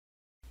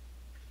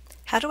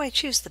How do I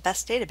choose the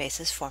best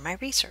databases for my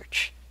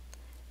research?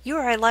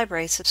 URI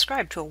libraries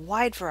subscribe to a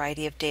wide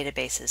variety of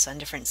databases on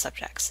different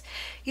subjects.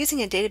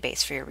 Using a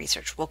database for your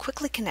research will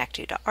quickly connect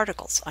you to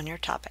articles on your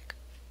topic.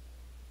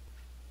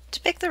 To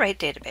pick the right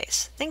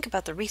database, think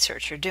about the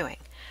research you're doing.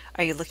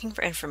 Are you looking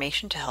for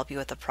information to help you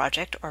with a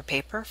project or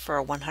paper for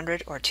a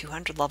 100 or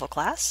 200 level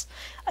class?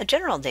 A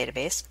general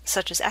database,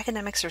 such as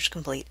Academic Search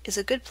Complete, is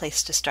a good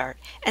place to start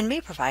and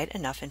may provide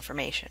enough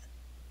information.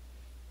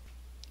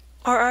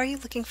 Or are you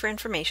looking for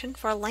information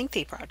for a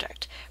lengthy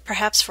project,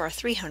 perhaps for a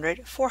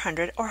 300,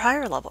 400, or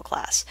higher level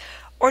class?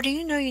 Or do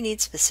you know you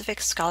need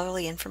specific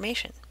scholarly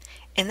information?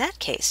 In that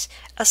case,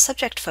 a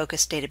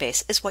subject-focused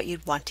database is what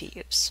you'd want to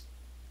use.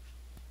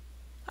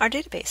 Our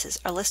databases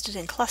are listed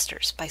in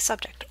clusters by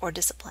subject or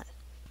discipline.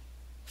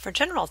 For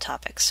general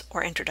topics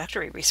or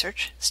introductory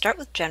research, start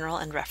with General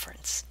and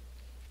Reference.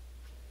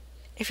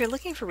 If you're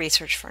looking for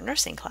research for a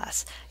nursing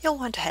class, you'll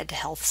want to head to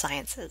Health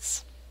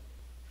Sciences.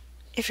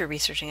 If you're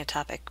researching a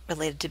topic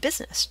related to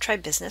business, try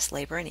Business,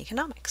 Labor, and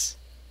Economics.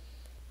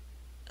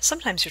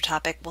 Sometimes your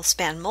topic will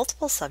span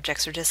multiple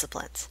subjects or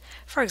disciplines.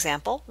 For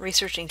example,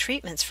 researching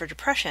treatments for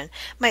depression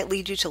might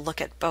lead you to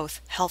look at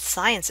both health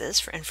sciences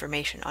for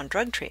information on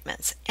drug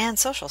treatments and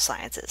social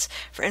sciences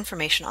for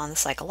information on the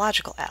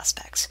psychological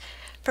aspects.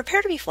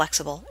 Prepare to be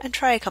flexible and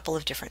try a couple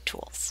of different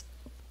tools.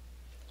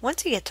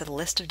 Once you get to the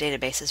list of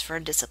databases for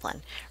a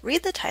discipline,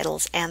 read the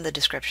titles and the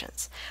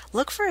descriptions.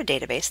 Look for a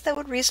database that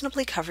would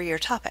reasonably cover your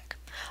topic.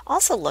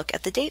 Also look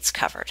at the dates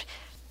covered.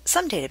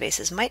 Some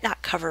databases might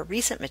not cover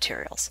recent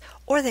materials,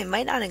 or they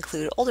might not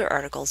include older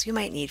articles you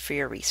might need for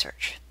your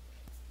research.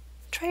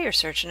 Try your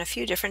search in a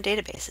few different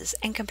databases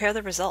and compare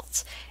the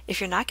results. If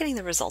you're not getting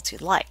the results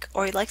you'd like,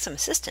 or you'd like some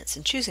assistance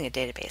in choosing a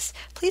database,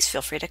 please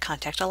feel free to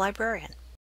contact a librarian.